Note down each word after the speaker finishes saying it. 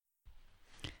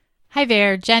Hi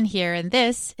there, Jen here, and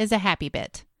this is a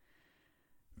HappyBit.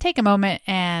 Take a moment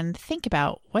and think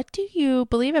about, what do you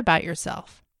believe about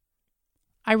yourself?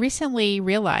 I recently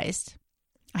realized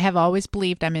I have always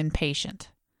believed I'm impatient.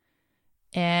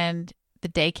 And the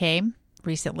day came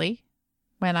recently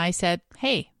when I said,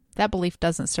 hey, that belief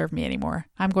doesn't serve me anymore.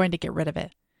 I'm going to get rid of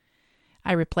it.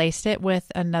 I replaced it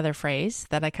with another phrase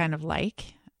that I kind of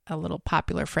like, a little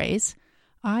popular phrase.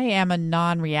 I am a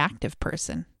non-reactive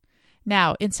person.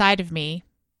 Now, inside of me,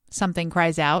 something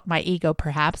cries out, my ego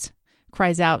perhaps,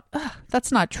 cries out,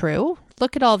 that's not true.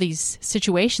 Look at all these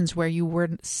situations where you were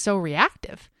so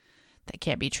reactive. That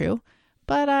can't be true.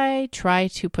 But I try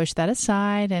to push that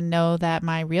aside and know that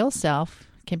my real self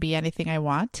can be anything I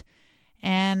want.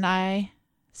 And I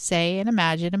say and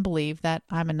imagine and believe that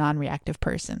I'm a non-reactive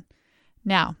person.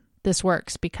 Now, this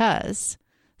works because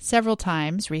several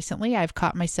times recently I've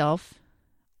caught myself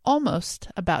almost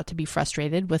about to be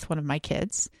frustrated with one of my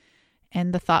kids,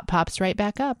 and the thought pops right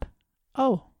back up.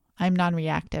 Oh, I'm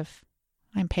non-reactive.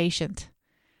 I'm patient.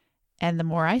 And the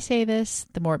more I say this,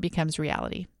 the more it becomes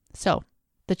reality. So,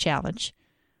 the challenge.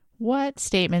 What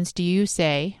statements do you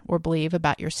say or believe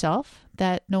about yourself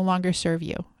that no longer serve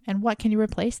you? And what can you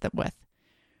replace them with?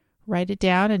 Write it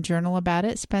down and journal about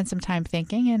it. Spend some time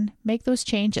thinking and make those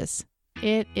changes.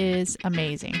 It is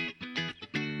amazing.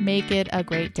 Make it a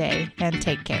great day and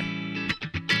take care.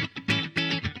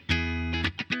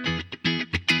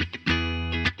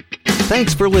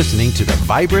 Thanks for listening to the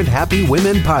Vibrant Happy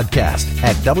Women podcast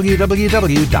at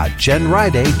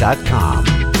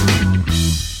www.jenriday.com.